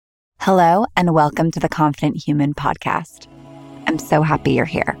Hello, and welcome to the Confident Human podcast. I'm so happy you're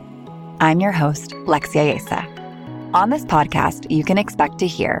here. I'm your host, Lexia Yesa. On this podcast, you can expect to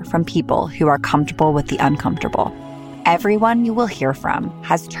hear from people who are comfortable with the uncomfortable. Everyone you will hear from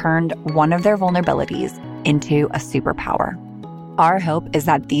has turned one of their vulnerabilities into a superpower. Our hope is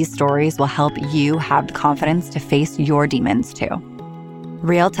that these stories will help you have the confidence to face your demons too.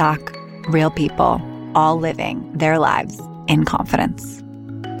 Real talk, real people, all living their lives in confidence.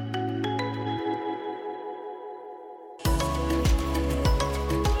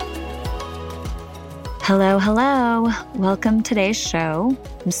 Hello. Welcome to today's show.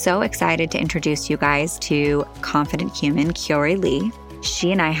 I'm so excited to introduce you guys to confident human Kiori Lee.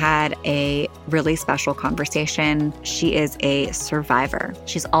 She and I had a really special conversation. She is a survivor.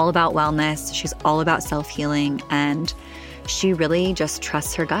 She's all about wellness. She's all about self-healing, and she really just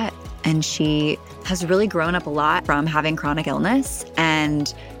trusts her gut. And she has really grown up a lot from having chronic illness,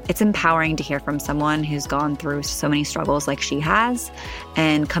 and it's empowering to hear from someone who's gone through so many struggles like she has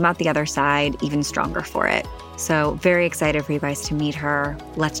and come out the other side even stronger for it. So very excited for you guys to meet her.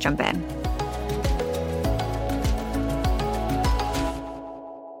 Let's jump in.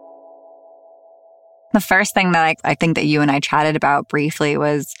 The first thing that I think that you and I chatted about briefly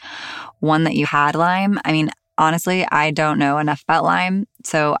was one that you had Lyme. I mean, honestly, I don't know enough about Lyme,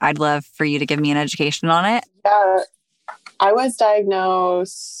 so I'd love for you to give me an education on it. Yeah, I was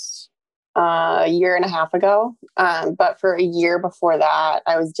diagnosed a year and a half ago, but for a year before that,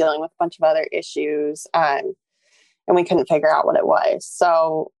 I was dealing with a bunch of other issues, and we couldn't figure out what it was.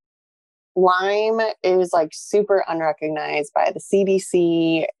 So Lyme is like super unrecognized by the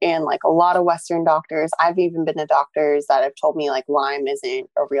CDC and like a lot of Western doctors. I've even been to doctors that have told me like Lyme isn't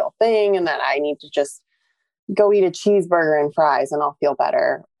a real thing and that I need to just go eat a cheeseburger and fries and I'll feel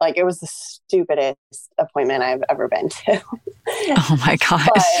better. Like, it was the stupidest appointment I've ever been to. Oh my gosh.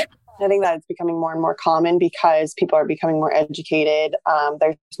 But I think that it's becoming more and more common because people are becoming more educated.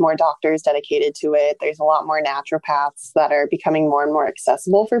 There's more doctors dedicated to it. There's a lot more naturopaths that are becoming more and more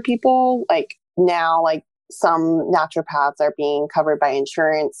accessible for people. Like now, like some naturopaths are being covered by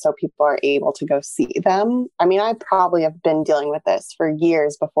insurance, so people are able to go see them. I mean, I probably have been dealing with this for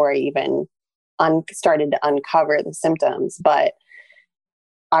years before I even started to uncover the symptoms, but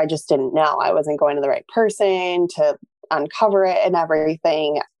I just didn't know. I wasn't going to the right person to uncover it and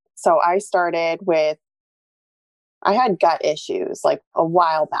everything. So I had gut issues like a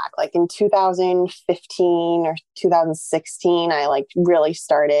while back, like in 2015 or 2016, I like really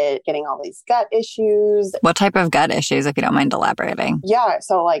started getting all these gut issues. What type of gut issues, if you don't mind elaborating? Yeah.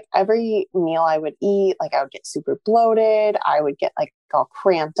 So like every meal I would eat, like I would get super bloated. I would get like all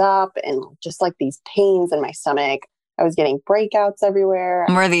cramped up and just like these pains in my stomach. I was getting breakouts everywhere.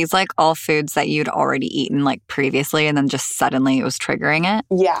 Were these like all foods that you'd already eaten like previously and then just suddenly it was triggering it?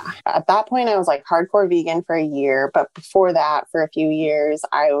 Yeah. At that point, I was like hardcore vegan for a year. But before that, for a few years,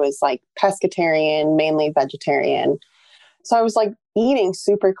 I was like pescatarian, mainly vegetarian. So I was like eating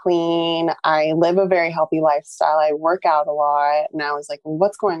super clean. I live a very healthy lifestyle. I work out a lot. And I was like, well,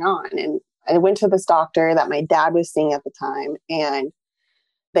 what's going on? And I went to this doctor that my dad was seeing at the time. And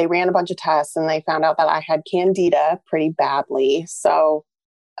they ran a bunch of tests and they found out that I had candida pretty badly. So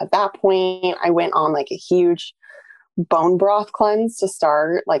at that point, I went on like a huge bone broth cleanse to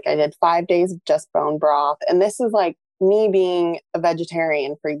start. Like I did 5 days of just bone broth. And this is like me being a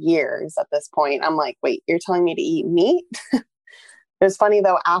vegetarian for years at this point. I'm like, wait, you're telling me to eat meat? It was funny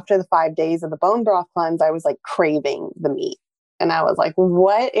though, after the 5 days of the bone broth cleanse, I was like craving the meat. And I was like,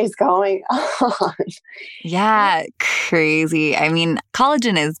 what is going on? Yeah, crazy. I mean,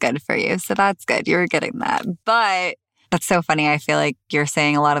 collagen is good for you, so that's good. You're getting that. But that's so funny. I feel like you're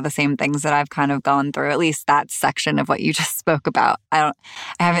saying a lot of the same things that I've kind of gone through, at least that section of what you just spoke about. I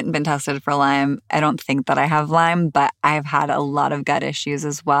haven't been tested for Lyme. I don't think that I have Lyme, but I've had a lot of gut issues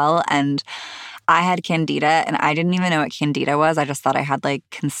as well. And I had candida and I didn't even know what candida was. I just thought I had like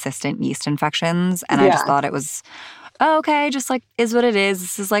consistent yeast infections. And I just thought it was, oh, okay, just like is what it is.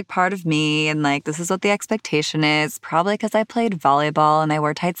 This is like part of me. And like, this is what the expectation is. Probably because I played volleyball and I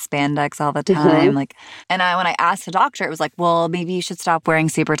wore tight spandex all the time. Like, and when I asked the doctor, it was like, well, maybe you should stop wearing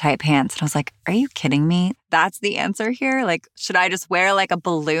super tight pants. And I was like, are you kidding me? That's the answer here? Like, should I just wear like a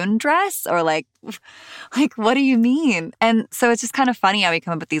balloon dress or like what do you mean? And so it's just kind of funny how we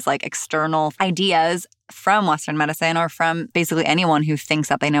come up with these like external ideas from Western medicine or from basically anyone who thinks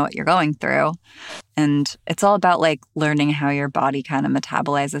that they know what you're going through. And it's all about like learning how your body kind of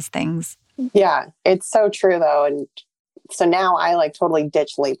metabolizes things. Yeah, it's so true though. And so now I like totally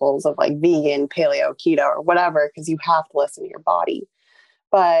ditch labels of like vegan, paleo, keto, or whatever, because you have to listen to your body.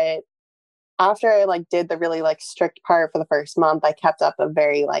 But after I like did the really like strict part for the first month, I kept up a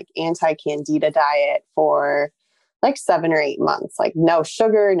very like anti-candida diet for like 7 or 8 months, like no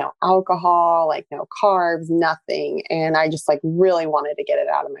sugar, no alcohol, like no carbs, nothing. And I just like really wanted to get it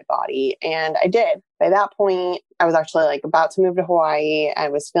out of my body. And I did. By that point, I was actually like about to move to Hawaii. I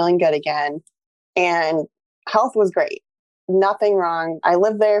was feeling good again and health was great. Nothing wrong. I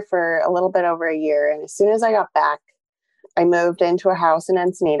lived there for a little bit over a year. And as soon as I got back, I moved into a house in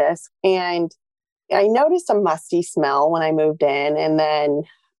Encinitas and I noticed a musty smell when I moved in. And then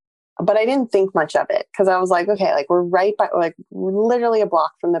but I didn't think much of it because I was like, okay, like we're right by, like we're literally a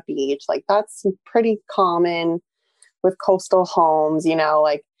block from the beach. Like that's pretty common with coastal homes, you know,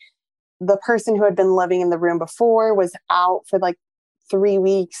 like the person who had been living in the room before was out for like 3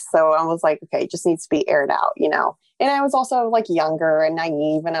 weeks. So I was like, okay, it just needs to be aired out, you know? And I was also like younger and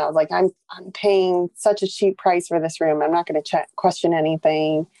naive. And I was like, I'm paying such a cheap price for this room. I'm not going to question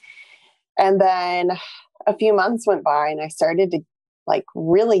anything. And then a few months went by and I started to like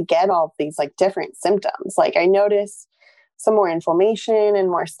really get all of these like different symptoms. Like I noticed some more inflammation and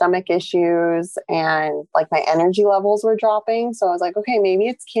more stomach issues and like my energy levels were dropping. So I was like, okay, maybe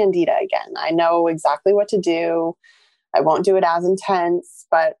it's candida again. I know exactly what to do. I won't do it as intense,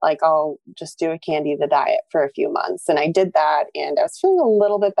 but like I'll just do a candida diet for a few months. And I did that and I was feeling a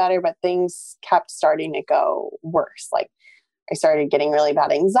little bit better, but things kept starting to go worse. Like I started getting really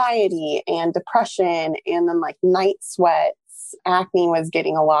bad anxiety and depression and then like night sweats. Acne was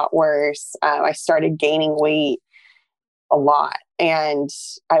getting a lot worse. I started gaining weight a lot and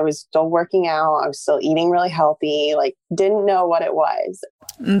I was still working out. I was still eating really healthy, like didn't know what it was.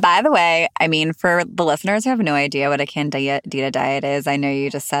 By the way, I mean, for the listeners who have no idea what a candida diet is, I know you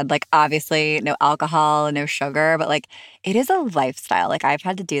just said like obviously no alcohol, no sugar, but like it is a lifestyle. Like I've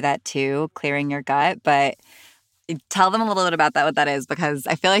had to do that too, clearing your gut, but tell them a little bit about that, what that is, because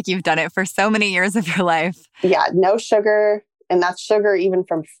I feel like you've done it for so many years of your life. Yeah, no sugar. And that's sugar even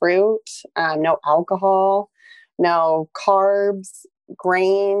from fruit, no alcohol, no carbs,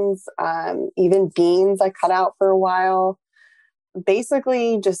 grains, even beans I cut out for a while.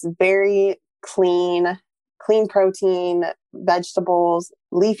 Basically just very clean protein, vegetables,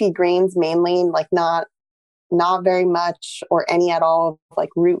 leafy greens mainly, like not very much or any at all,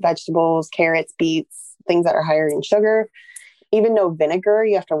 like root vegetables, carrots, beets, things that are higher in sugar. Even no vinegar.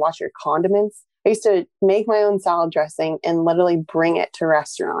 You have to watch your condiments. I used to make my own salad dressing and literally bring it to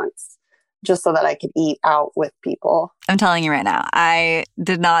restaurants just so that I could eat out with people. I'm telling you right now, I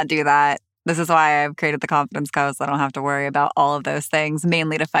did not do that. This is why I've created the Confidence Co, so I don't have to worry about all of those things,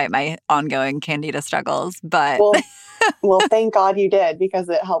 mainly to fight my ongoing candida struggles. But well, thank God you did because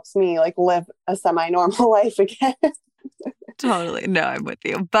it helps me like live a semi-normal life again. Totally. No, I'm with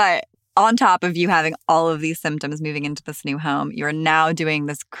you. But on top of you having all of these symptoms moving into this new home, you're now doing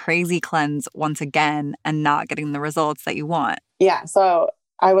this crazy cleanse once again and not getting the results that you want. Yeah. So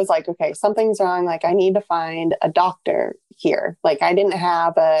I was like, okay, something's wrong. Like I need to find a doctor here. Like I didn't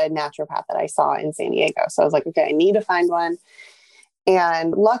have a naturopath that I saw in San Diego. So I was like, okay, I need to find one.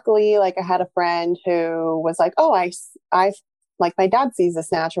 And luckily, like I had a friend who was like, oh, I like my dad sees this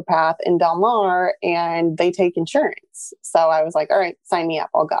naturopath in Del Mar and they take insurance. So I was like, all right, sign me up.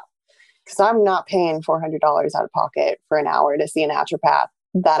 I'll go. Because I'm not paying $400 out of pocket for an hour to see a naturopath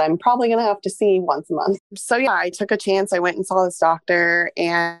that I'm probably going to have to see once a month. So yeah, I took a chance. I went and saw this doctor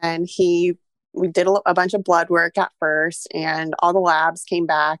and we did a bunch of blood work at first and all the labs came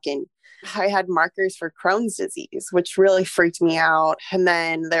back and I had markers for Crohn's disease, which really freaked me out. And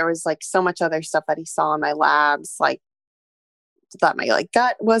then there was like so much other stuff that he saw in my labs, like that my like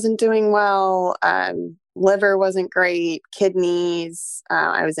gut wasn't doing well. Liver wasn't great, kidneys,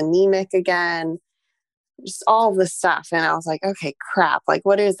 I was anemic again, just all of this stuff. And I was like, okay, crap, like,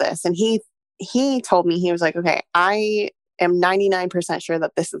 what is this? And he told me, he was like, okay, I am 99% sure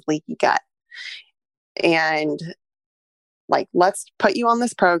that this is leaky gut. And like, let's put you on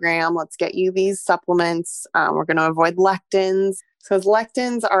this program. Let's get you these supplements. We're going to avoid lectins. So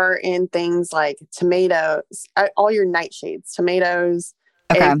lectins are in things like tomatoes, all your nightshades, tomatoes,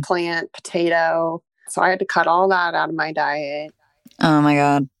 eggplant, potato. So I had to cut all that out of my diet. Oh my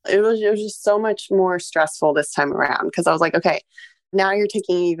God. It was just so much more stressful this time around because I was like, okay, now you're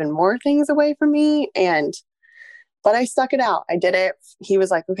taking even more things away from me. But I stuck it out. I did it. He was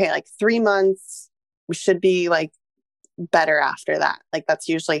like, okay, like 3 months, we should be like better after that. Like that's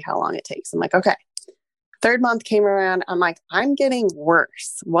usually how long it takes. I'm like, okay. 3rd month came around. I'm like, I'm getting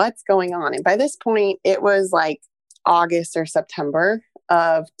worse. What's going on? And by this point, it was like August or September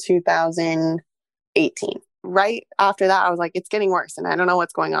of 2018. Right after that, I was like, it's getting worse and I don't know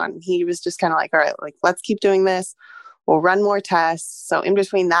what's going on. He was just kind of like, all right, like, let's keep doing this. we'll run more tests. So in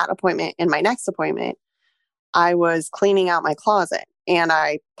between that appointment and my next appointment, I was cleaning out my closet and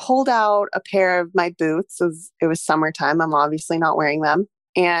I pulled out a pair of my boots. It was summertime. I'm obviously not wearing them.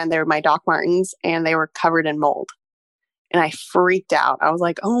 And they were my Doc Martens and they were covered in mold. And I freaked out. I was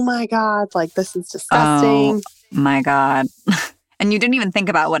like, oh my God, like this is Oh disgusting. my God. And you didn't even think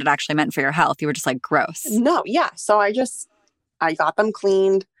about what it actually meant for your health. You were just like, gross. No, yeah. So I got them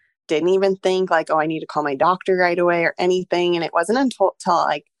cleaned. Didn't even think like, oh, I need to call my doctor right away or anything. And it wasn't until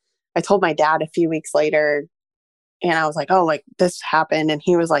like I told my dad a few weeks later and I was like, oh, like this happened. And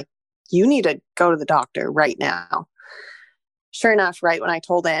he was like, you need to go to the doctor right now. Sure enough, right when I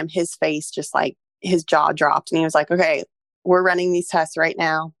told him, his face just like his jaw dropped and he was like, okay, we're running these tests right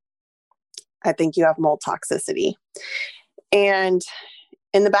now. I think you have mold toxicity. And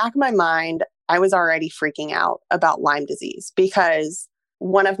in the back of my mind, I was already freaking out about Lyme disease because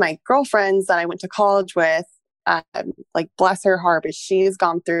one of my girlfriends that I went to college with, like bless her heart, but she's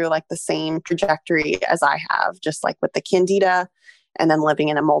gone through like the same trajectory as I have, just like with the candida and then living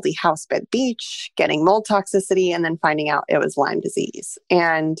in a moldy house by the beach, getting mold toxicity, and then finding out it was Lyme disease.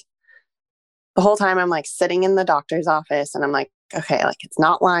 And the whole time I'm like sitting in the doctor's office and I'm like, okay, like it's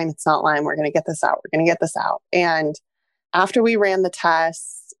not Lyme, it's not Lyme. We're going to get this out. We're going to get this out. And after we ran the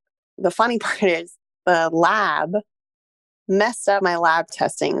tests, the funny part is the lab messed up my lab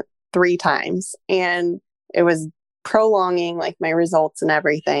testing 3 times and it was prolonging like my results and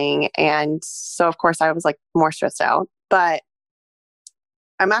everything. And so of course I was like more stressed out, but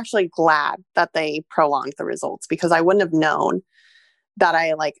I'm actually glad that they prolonged the results because I wouldn't have known that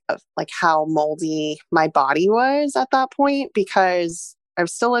I like how moldy my body was at that point because I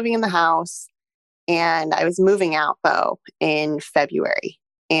was still living in the house and I was moving out though in February.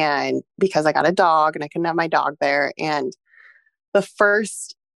 And because I got a dog and I couldn't have my dog there. And the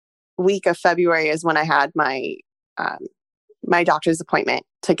first week of February is when I had my my doctor's appointment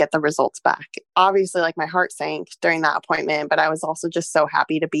to get the results back. Obviously, like my heart sank during that appointment, but I was also just so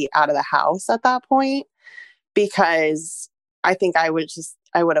happy to be out of the house at that point because I think I would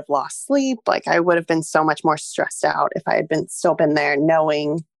have lost sleep. Like I would have been so much more stressed out if I had still been there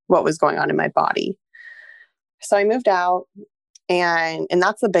knowing what was going on in my body. So I moved out and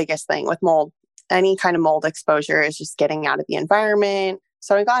that's the biggest thing with mold. Any kind of mold exposure is just getting out of the environment.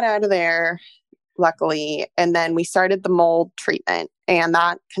 So I got out of there, luckily, and then we started the mold treatment. And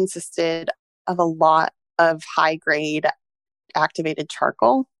that consisted of a lot of high grade activated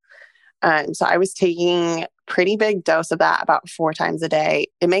charcoal. So I was taking pretty big dose of that about 4 times a day.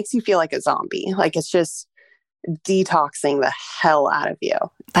 It makes you feel like a zombie. Like it's just detoxing the hell out of you.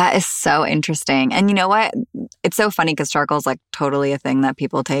 That is so interesting. And you know what? It's so funny because charcoal is like totally a thing that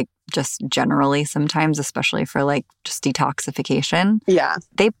people take just generally sometimes, especially for like just detoxification. Yeah.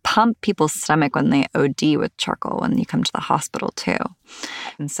 They pump people's stomach when they OD with charcoal when you come to the hospital too.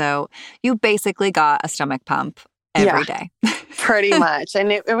 And so you basically got a stomach pump every day. Pretty much.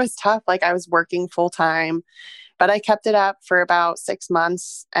 And it was tough. Like I was working full time, but I kept it up for about 6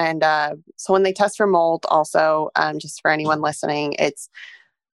 months. And so when they test for mold also, just for anyone listening, it's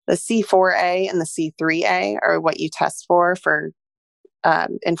the C4A and the C3A are what you test for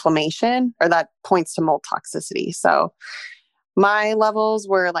inflammation, or that points to mold toxicity. So my levels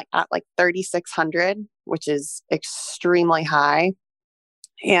were like at like 3,600, which is extremely high.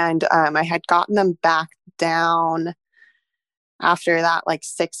 And I had gotten them back down after that, like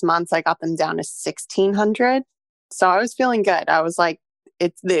 6 months, I got them down to 1,600. So I was feeling good. I was like,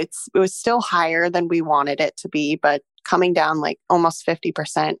 it was still higher than we wanted it to be, but coming down like almost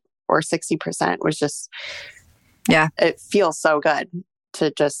 50% or 60% was just, it feels so good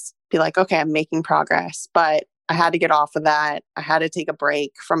to just be like, okay, I'm making progress. But I had to get off of that. I had to take a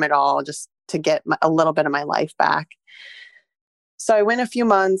break from it all just to get a little bit of my life back. So I went a few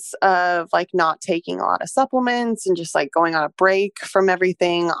months of like not taking a lot of supplements and just like going on a break from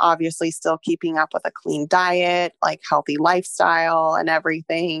everything, obviously still keeping up with a clean diet, like healthy lifestyle and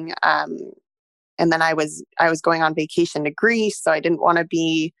everything. And then I was going on vacation to Greece, so I didn't want to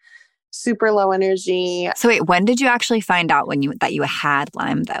be super low energy. So wait, when did you actually find out that you had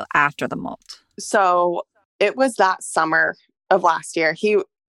Lyme though, after the mold? So it was that summer of last year.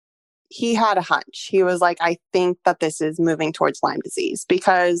 He had a hunch. He was like, I think that this is moving towards Lyme disease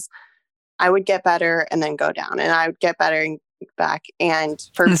because I would get better and then go down and I would get better and back. And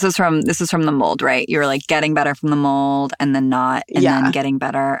this is from the mold, right? You were like getting better from the mold and then not, and then getting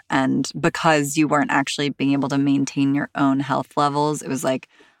better. And because you weren't actually being able to maintain your own health levels, it was like,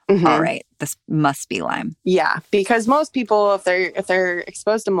 all right, this must be Lyme. Yeah. Because most people, if they're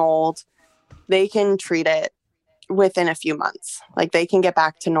exposed to mold, they can treat it within a few months. Like they can get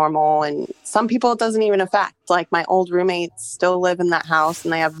back to normal. And some people it doesn't even affect. Like my old roommates still live in that house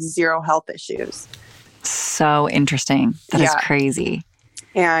and they have zero health issues. So interesting. That is crazy.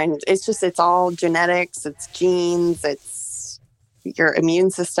 And it's all genetics, it's genes, it's your immune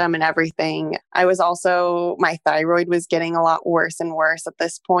system and everything. My thyroid was getting a lot worse and worse at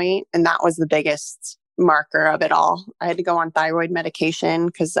this point, and that was the biggest marker of it all. I had to go on thyroid medication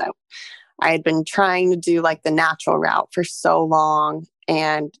because I had been trying to do like the natural route for so long,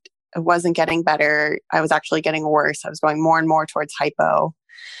 and it wasn't getting better. I was actually getting worse. I was going more and more towards hypo.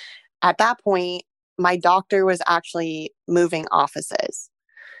 At that point, my doctor was actually moving offices.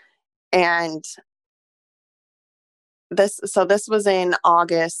 And this was in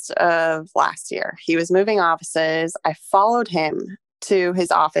August of last year. He was moving offices. I followed him to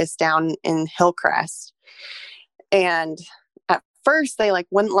his office down in Hillcrest. And at first they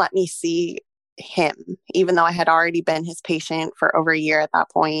wouldn't let me see him, even though I had already been his patient for over a year at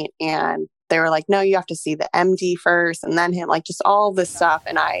that point. And they were like, no, you have to see the MD first and then him, just all this stuff.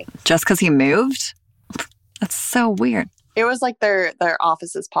 And just because he moved? That's so weird. It was like their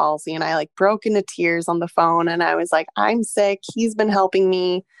office's policy. And I broke into tears on the phone. And I was like, I'm sick. He's been helping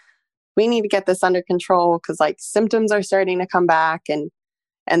me. We need to get this under control because symptoms are starting to come back. And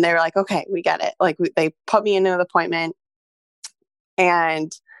they were like, okay, we get it. They put me into an appointment.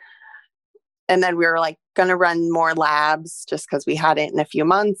 And then we were going to run more labs just because we hadn't in a few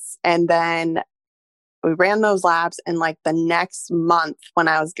months. And then we ran those labs. And the next month when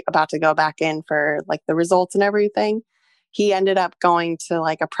I was about to go back in for the results and everything, he ended up going to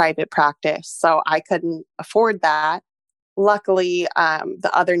a private practice. So I couldn't afford that. Luckily,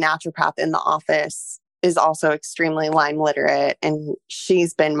 the other naturopath in the office is also extremely Lyme literate. And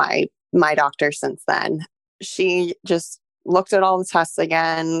she's been my doctor since then. She just looked at all the tests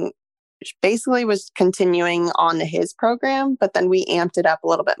again. She basically was continuing on his program, but then we amped it up a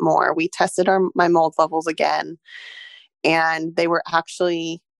little bit more. We tested my mold levels again, and they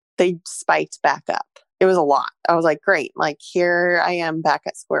spiked back up. It was a lot. I was like, great. Here I am back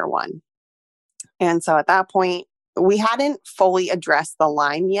at square one. And so at that point, we hadn't fully addressed the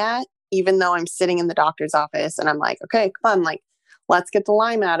Lyme yet, even though I'm sitting in the doctor's office and I'm like, okay, come on, let's get the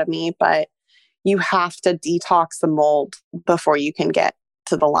Lyme out of me. But you have to detox the mold before you can get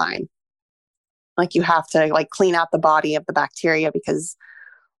to the Lyme. You have to clean out the body of the bacteria because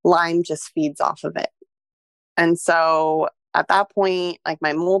Lyme just feeds off of it. And so at that point,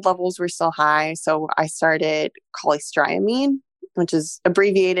 my mold levels were still high. So I started cholestyramine, which is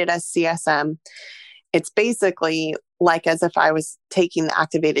abbreviated as CSM. It's basically as if I was taking the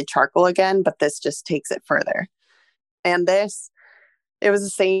activated charcoal again, but this just takes it further. And it was the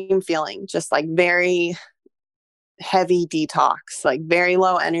same feeling, just very heavy detox, very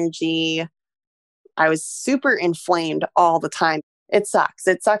low energy. I was super inflamed all the time. It sucks.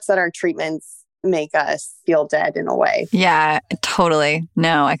 It sucks that our treatments make us feel dead in a way. Yeah, totally.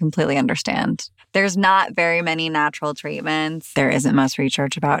 No, I completely understand. There's not very many natural treatments. There isn't much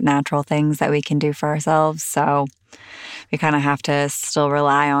research about natural things that we can do for ourselves. So we kind of have to still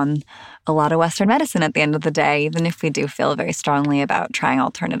rely on a lot of Western medicine at the end of the day, even if we do feel very strongly about trying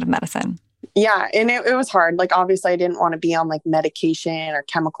alternative medicine. Yeah. And it was hard. Obviously I didn't want to be on medication or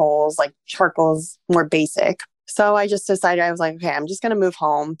chemicals. Charcoal's more basic. So I just decided, I was like, okay, I'm just going to move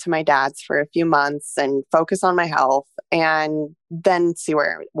home to my dad's for a few months and focus on my health and then see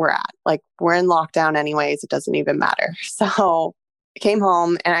where we're at. We're in lockdown anyways. It doesn't even matter. So I came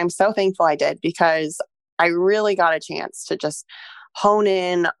home and I'm so thankful I did because I really got a chance to just hone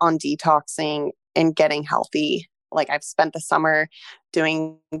in on detoxing and getting healthy. I've spent the summer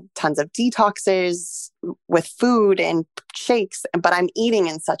doing tons of detoxes with food and shakes, but I'm eating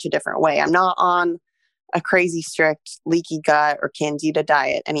in such a different way. I'm not on a crazy strict leaky gut or candida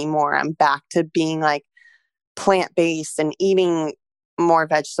diet anymore. I'm back to being plant-based and eating more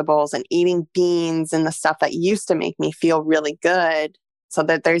vegetables and eating beans and the stuff that used to make me feel really good. So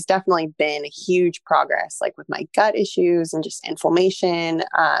that there's definitely been a huge progress with my gut issues and just inflammation.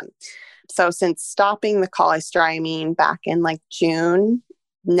 So since stopping the cholestyramine back in June,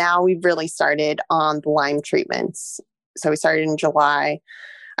 now we've really started on the Lyme treatments. So we started in July.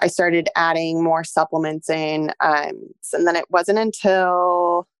 I started adding more supplements in. And then it wasn't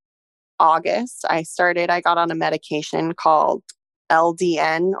until August I got on a medication called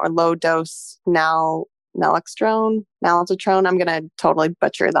LDN or low dose naloxone. I'm going to totally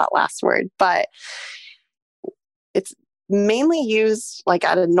butcher that last word, but it's mainly used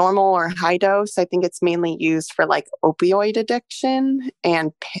at a normal or high dose. I think it's mainly used for opioid addiction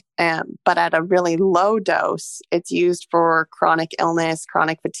but at a really low dose, it's used for chronic illness,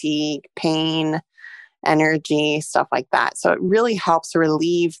 chronic fatigue, pain, energy, stuff like that. So it really helps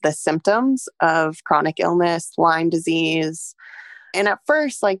relieve the symptoms of chronic illness, Lyme disease. And at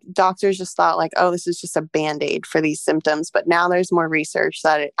first, like doctors just thought like, oh, this is just a Band-Aid for these symptoms. But now there's more research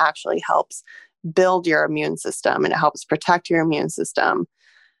that it actually helps build your immune system and it helps protect your immune system.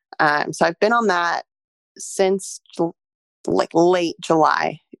 So I've been on that since like late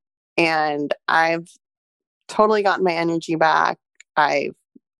July, and I've totally gotten my energy back. I've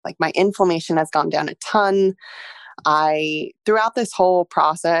like my inflammation has gone down a ton. Throughout this whole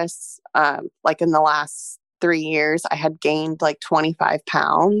process, like in the last 3 years, I had gained like 25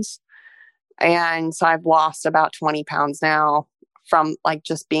 pounds. And so I've lost about 20 pounds now from like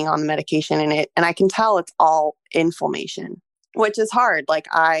just being on the medication and I can tell it's all inflammation, which is hard. Like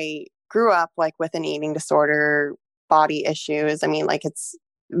I grew up like with an eating disorder, body issues. I mean, like it's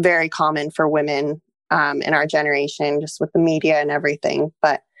very common for women in our generation, just with the media and everything.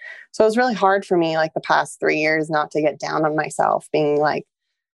 But so it was really hard for me like the past 3 years not to get down on myself, being like,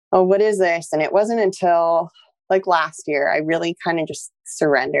 oh, what is this? And it wasn't until like last year, I really kind of just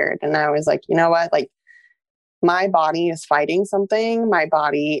surrendered. And I was like, you know what? Like my body is fighting something. My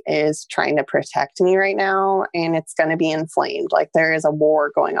body is trying to protect me right now. And it's going to be inflamed. Like there is a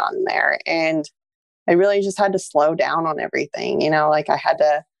war going on there. And I really just had to slow down on everything. Like I had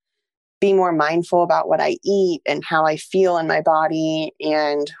to be more mindful about what I eat and how I feel in my body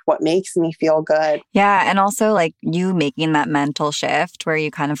and what makes me feel good. Yeah. And also like you making that mental shift where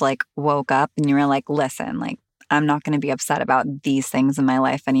you kind of like woke up and you were like, listen, like I'm not going to be upset about these things in my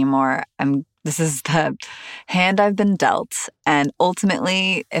life anymore. This is the hand I've been dealt. And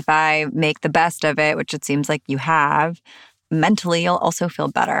ultimately, if I make the best of it, which it seems like you have, mentally, you'll also feel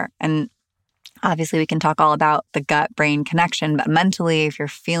better. And obviously, we can talk all about the gut-brain connection, but mentally, if you're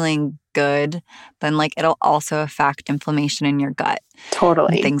feeling good, then like it'll also affect inflammation in your gut.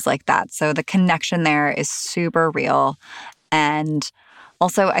 Totally. And things like that. So the connection there is super real. And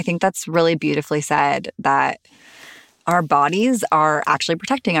also, I think that's really beautifully said that our bodies are actually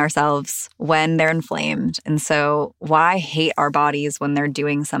protecting ourselves when they're inflamed. And so why hate our bodies when they're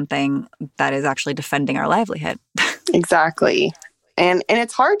doing something that is actually defending our livelihood? Exactly. And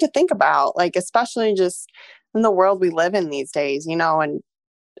it's hard to think about, like, especially just in the world we live in these days, and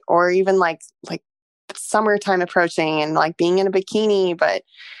or even like summertime approaching and like being in a bikini. But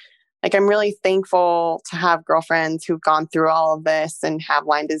like I'm really thankful to have girlfriends who've gone through all of this and have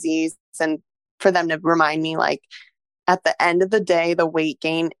Lyme disease, and for them to remind me like at the end of the day, the weight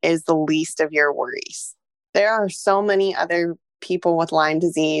gain is the least of your worries. There are so many other people with Lyme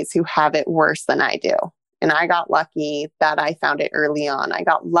disease who have it worse than I do. And I got lucky that I found it early on. I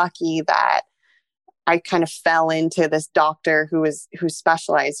got lucky that I kind of fell into this doctor who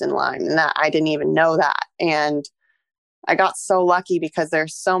specialized in Lyme, and that I didn't even know that. And I got so lucky because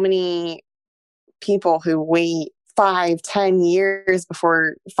there's so many people who wait 5-10 years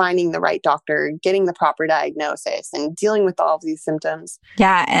before finding the right doctor, getting the proper diagnosis, and dealing with all of these symptoms.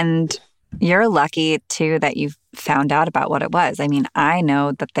 Yeah. And you're lucky too that you found out about what it was. I mean, I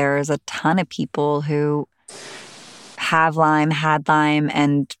know that there's a ton of people who have Lyme, had Lyme,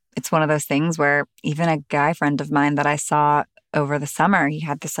 and it's one of those things where even a guy friend of mine that I saw over the summer, he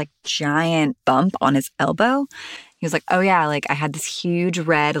had this like giant bump on his elbow. He was like, oh yeah, like I had this huge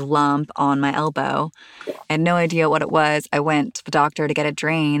red lump on my elbow. I had no idea what it was. I went to the doctor to get it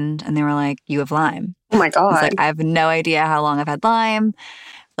drained and they were like, you have Lyme. Oh my God. He's like, I have no idea how long I've had Lyme,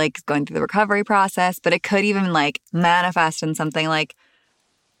 like going through the recovery process, but it could even like manifest in something like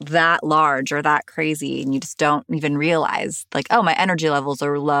that large or that crazy. And you just don't even realize like, oh, my energy levels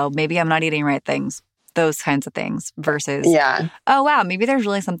are low. Maybe I'm not eating right things. Those kinds of things versus, oh, wow, maybe there's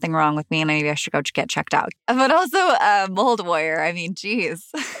really something wrong with me and maybe I should go get checked out. But also mold warrior. I mean,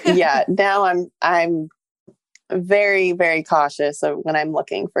 geez. Yeah. Now I'm very, very cautious of when I'm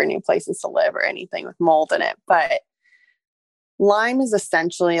looking for new places to live or anything with mold in it. But Lyme is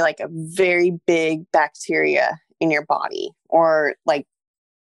essentially like a very big bacteria in your body, or like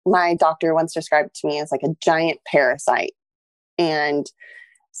my doctor once described it to me as like a giant parasite. And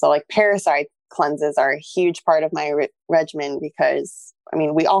so like parasite cleanses are a huge part of my regimen because, I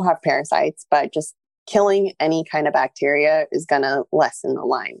mean, we all have parasites, but just killing any kind of bacteria is going to lessen the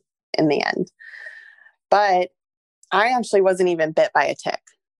Lyme in the end. But I actually wasn't even bit by a tick.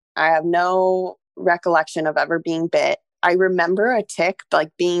 I have no recollection of ever being bit. I remember a tick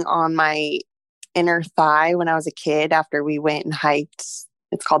like being on my inner thigh when I was a kid after we went and hiked.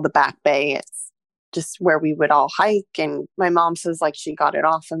 It's called the Back Bay. It's just where we would all hike. And my mom says like she got it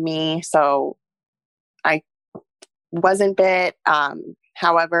off of me. So I wasn't bit.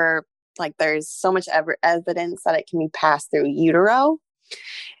 However, like there's so much evidence that it can be passed through utero.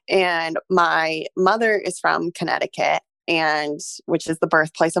 And my mother is from Connecticut, and which is the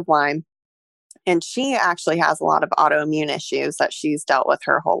birthplace of Lyme. And she actually has a lot of autoimmune issues that she's dealt with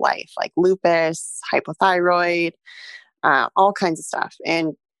her whole life, like lupus, hypothyroid, all kinds of stuff.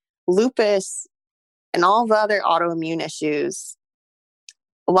 And lupus and all the other autoimmune issues,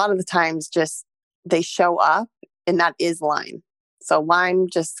 a lot of the times just they show up, and that is Lyme. So Lyme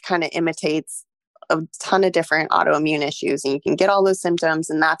just kind of imitates a ton of different autoimmune issues, and you can get all those symptoms.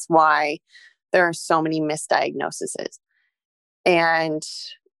 And that's why there are so many misdiagnoses. And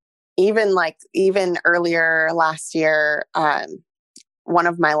even earlier last year, one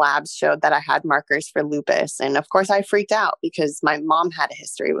of my labs showed that I had markers for lupus. And of course I freaked out because my mom had a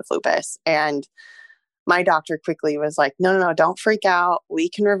history with lupus, and my doctor quickly was like, no, don't freak out. We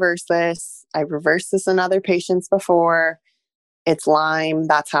can reverse this. I've reversed this in other patients before. It's Lyme.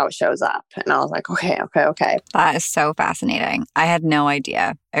 That's how it shows up. And I was like, okay. That is so fascinating. I had no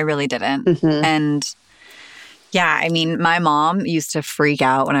idea. I really didn't. Mm-hmm. And yeah, I mean, my mom used to freak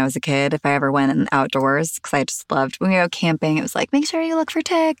out when I was a kid if I ever went in outdoors, because I just loved when we go camping. It was like, make sure you look for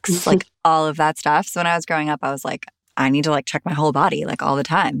ticks, like all of that stuff. So when I was growing up, I was like, I need to like check my whole body like all the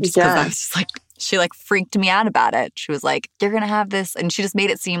time, just because I was just like, she like freaked me out about it. She was like, you're going to have this. And she just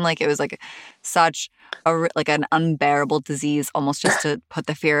made it seem like it was like such like an unbearable disease, almost just to put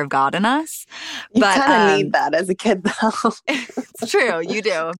the fear of God in us. You kind of need that as a kid, though. It's true. You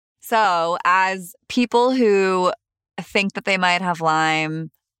do. So as people who think that they might have Lyme,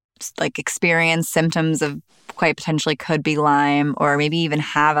 like experience symptoms of quite potentially could be Lyme, or maybe even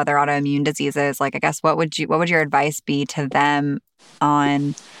have other autoimmune diseases, like I guess what would your advice be to them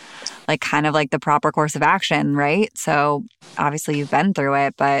on like kind of like the proper course of action, right? So obviously you've been through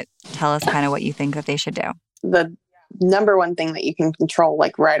it, but tell us kind of what you think that they should do. The number one thing that you can control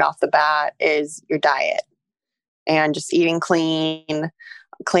like right off the bat is your diet, and just eating clean,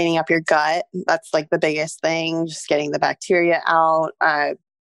 cleaning up your gut. That's like the biggest thing, just getting the bacteria out. I've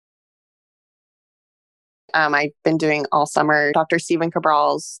been doing all summer Dr. Stephen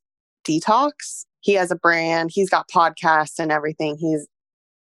Cabral's detox. He has a brand. He's got podcasts and everything. He's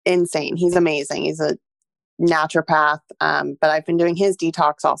insane. He's amazing. He's a naturopath. But I've been doing his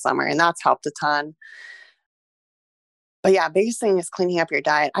detox all summer, and that's helped a ton. But yeah, biggest thing is cleaning up your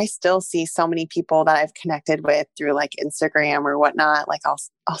diet. I still see so many people that I've connected with through like Instagram or whatnot. Like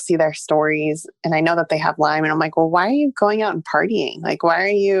I'll see their stories, and I know that they have Lyme, and I'm like, well, why are you going out and partying? Like, why are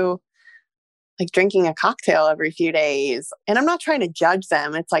you like drinking a cocktail every few days? And I'm not trying to judge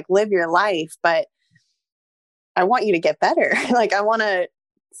them. It's like, live your life, but I want you to get better. Like, I want to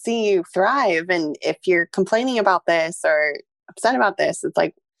see you thrive. And if you're complaining about this or upset about this, it's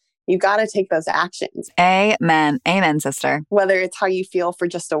like, you got to take those actions. Amen. Amen, sister. Whether it's how you feel for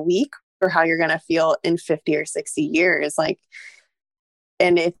just a week or how you're going to feel in 50 or 60 years. Like,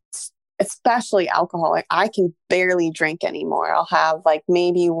 and it's especially alcohol. Like, I can barely drink anymore. I'll have like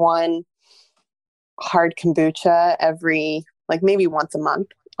maybe one hard kombucha every, like maybe once a month.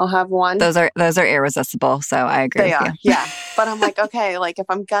 I'll have one. Those are irresistible. So I agree with you. Yeah. But I'm like, okay, like if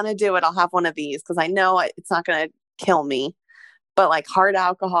I'm going to do it, I'll have one of these because I know it's not going to kill me. But like hard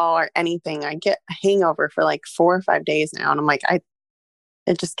alcohol or anything, I get a hangover for like 4 or 5 days now. And I'm like,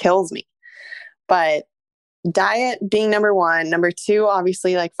 it just kills me. But diet being number one. Number two,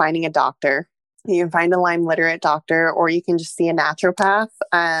 obviously, like finding a doctor. You can find a Lyme literate doctor, or you can just see a naturopath.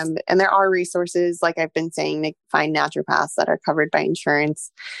 And there are resources, like I've been saying, to find naturopaths that are covered by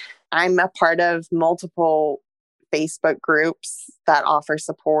insurance. I'm a part of multiple Facebook groups that offer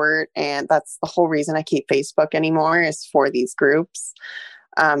support. And that's the whole reason I keep Facebook anymore, is for these groups.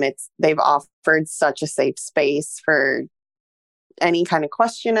 They've offered such a safe space for any kind of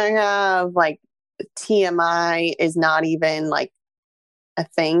question I have. Like TMI is not even like a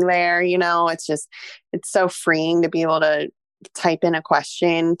thing there, you know. It's so freeing to be able to type in a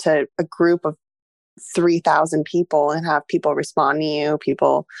question to a group of 3,000 people and have people respond to you,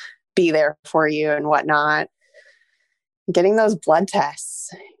 people be there for you and whatnot. Getting those blood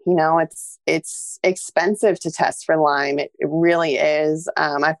tests, you know, it's expensive to test for Lyme. It really is.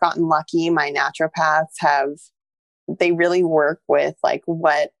 I've gotten lucky. My naturopaths they really work with like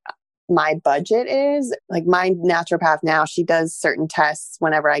what my budget is. Like my naturopath now, she does certain tests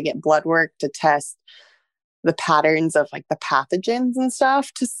whenever I get blood work to test the patterns of like the pathogens and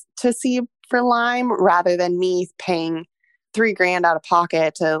stuff to see for Lyme, rather than me paying $3,000 out of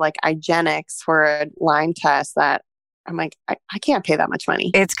pocket to like IGeneX for a Lyme test that I'm like, I can't pay that much money.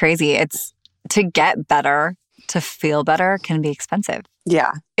 It's crazy. It's to get better, to feel better can be expensive.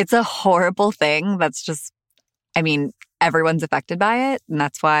 Yeah. It's a horrible thing. That's just, I mean, everyone's affected by it. And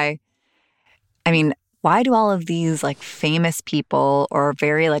that's why, I mean, why do all of these like famous people or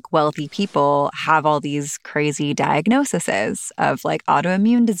very like wealthy people have all these crazy diagnoses of like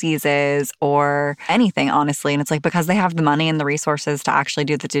autoimmune diseases or anything, honestly? And it's like because they have the money and the resources to actually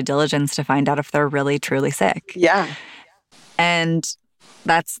do the due diligence to find out if they're really truly sick. Yeah. And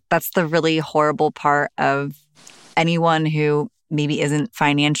that's the really horrible part of anyone who maybe isn't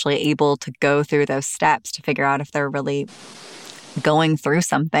financially able to go through those steps to figure out if they're really going through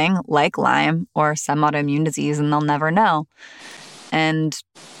something like Lyme or some autoimmune disease, and they'll never know. And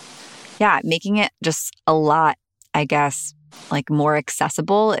yeah, making it just a lot, I guess, like more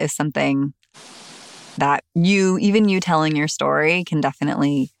accessible is something that even you telling your story can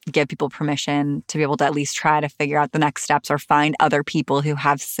definitely give people permission to be able to at least try to figure out the next steps or find other people who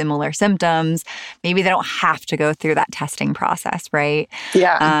have similar symptoms. Maybe they don't have to go through that testing process, right?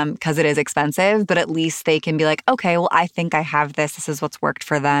 Yeah. Because it is expensive, but at least they can be like, okay, well, I think I have this. This is what's worked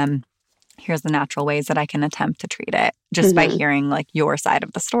for them. Here's the natural ways that I can attempt to treat it just by hearing like your side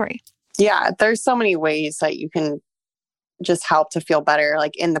of the story. Yeah. There's so many ways that you can just help to feel better,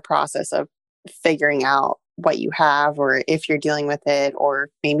 like in the process of figuring out what you have, or if you're dealing with it, or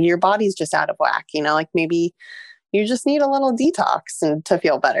maybe your body's just out of whack, like maybe you just need a little detox and to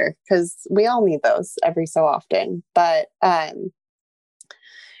feel better, because we all need those every so often. But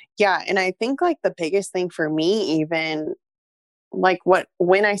yeah, and I think like the biggest thing for me, even like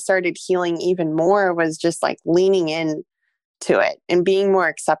when I started healing even more, was just like leaning in to it and being more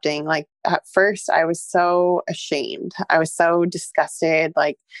accepting. Like at first I was so ashamed. I was so disgusted,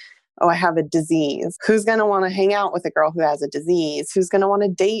 like, oh, I have a disease. Who's going to want to hang out with a girl who has a disease? Who's going to want to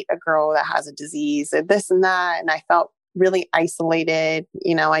date a girl that has a disease? And this and that. And I felt really isolated.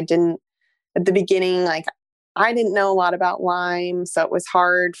 I didn't, at the beginning, like I didn't know a lot about Lyme. So it was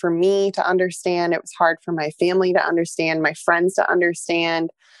hard for me to understand. It was hard for my family to understand, my friends to understand.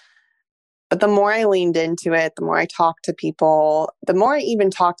 But the more I leaned into it, the more I talked to people, the more I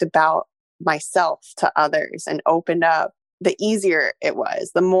even talked about myself to others and opened up, the easier it was.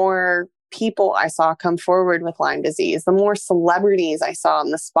 The more people I saw come forward with Lyme disease, the more celebrities I saw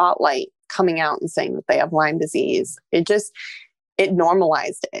in the spotlight coming out and saying that they have Lyme disease. It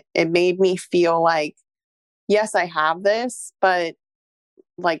normalized it. It made me feel like, yes, I have this, but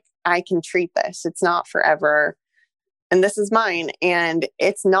like I can treat this. It's not forever. And this is mine. And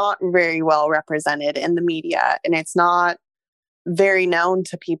it's not very well represented in the media, and it's not very known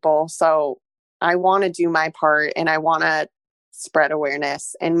to people. So I want to do my part, and I want to spread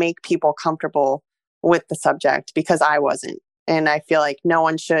awareness and make people comfortable with the subject, because I wasn't. And I feel like no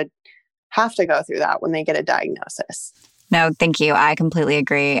one should have to go through that when they get a diagnosis. No, thank you. I completely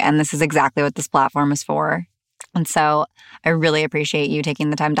agree. And this is exactly what this platform is for. And so I really appreciate you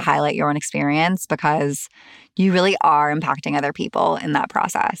taking the time to highlight your own experience, because you really are impacting other people in that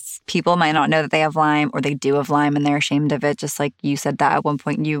process. People might not know that they have Lyme, or they do have Lyme and they're ashamed of it, just like you said that at one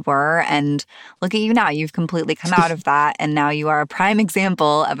point you were. And look at you now. You've completely come out of that. And now you are a prime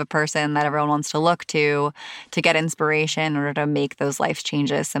example of a person that everyone wants to look to get inspiration in order to make those life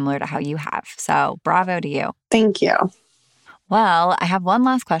changes similar to how you have. So bravo to you. Thank you. Well, I have one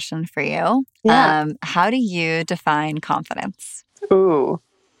last question for you. Yeah. How do you define confidence? Ooh.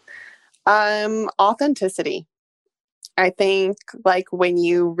 Authenticity. I think like when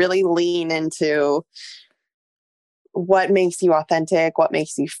you really lean into what makes you authentic, what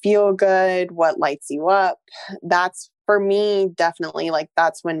makes you feel good, what lights you up, that's for me, definitely like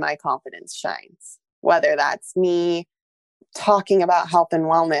that's when my confidence shines. Whether that's me talking about health and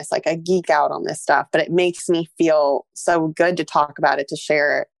wellness, like I geek out on this stuff, but it makes me feel so good to talk about it, to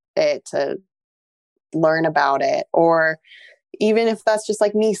share it, to learn about it. Or even if that's just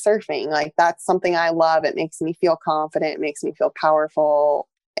like me surfing, like that's something I love. It makes me feel confident. It makes me feel powerful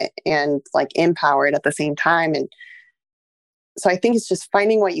and like empowered at the same time. And so I think it's just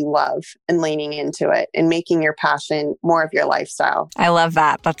finding what you love and leaning into it and making your passion more of your lifestyle. I love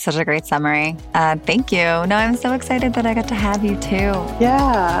that. That's such a great summary. Thank you. No, I'm so excited that I got to have you too.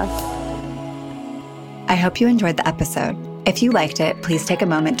 Yeah. I hope you enjoyed the episode. If you liked it, please take a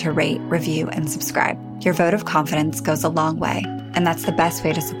moment to rate, review, and subscribe. Your vote of confidence goes a long way, and that's the best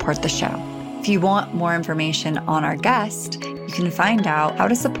way to support the show. If you want more information on our guest, you can find out how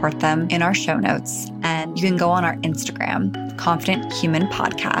to support them in our show notes, and you can go on our Instagram, Confident Human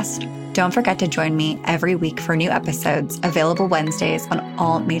Podcast. Don't forget to join me every week for new episodes, available Wednesdays on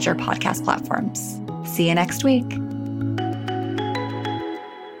all major podcast platforms. See you next week.